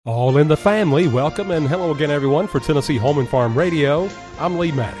All in the family, welcome and hello again everyone for Tennessee Home and Farm Radio. I'm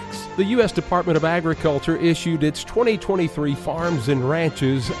Lee Maddox. The U.S. Department of Agriculture issued its 2023 Farms and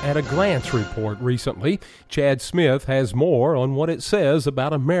Ranches at a Glance report recently. Chad Smith has more on what it says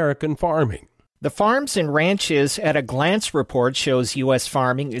about American farming. The Farms and Ranches at a Glance report shows U.S.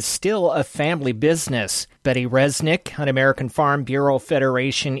 farming is still a family business. Betty Resnick, an American Farm Bureau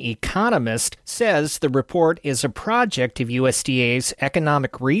Federation economist, says the report is a project of USDA's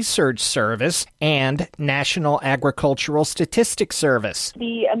Economic Research Service and National Agricultural Statistics Service.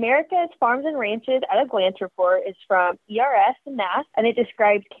 The America's Farms and Ranches at a Glance report is from ERS and NASS, and it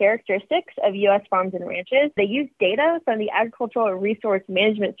describes characteristics of U.S. farms and ranches. They use data from the Agricultural Resource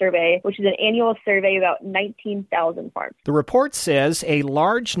Management Survey, which is an annual survey of about 19,000 farms. The report says a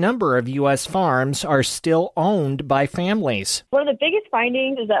large number of U.S. farms are still owned by families. One of the biggest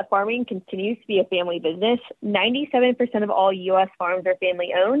findings is that farming continues to be a family business. 97% of all U.S. farms are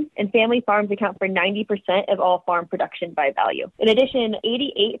family-owned, and family farms account for 90% of all farm production by value. In addition,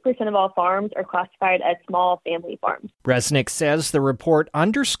 88% of all farms are classified as small family farms. Resnick says the report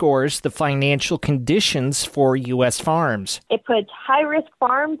underscores the financial conditions for U.S. farms. It puts high-risk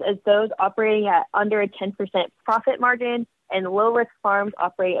farms as those operating at under a 10% profit margin, and low-risk farms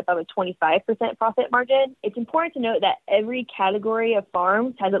operate above a 25% profit margin. It's important to note that every category of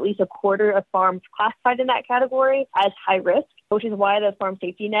farms has at least a quarter of farms classified in that category as high risk, which is why the farm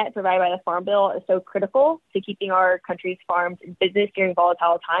safety net provided by the Farm Bill is so critical to keeping our country's farms in business during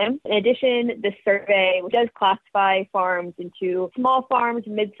volatile times. In addition, this survey does classify farms into small farms,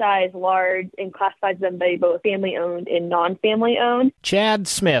 mid-size, large, and classifies them by both family-owned and non-family-owned. Chad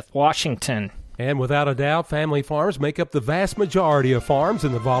Smith, Washington. And without a doubt, family farms make up the vast majority of farms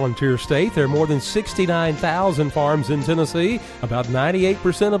in the volunteer state. There are more than 69,000 farms in Tennessee, about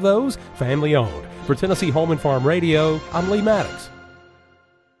 98% of those family-owned. For Tennessee Home and Farm Radio, I'm Lee Maddox.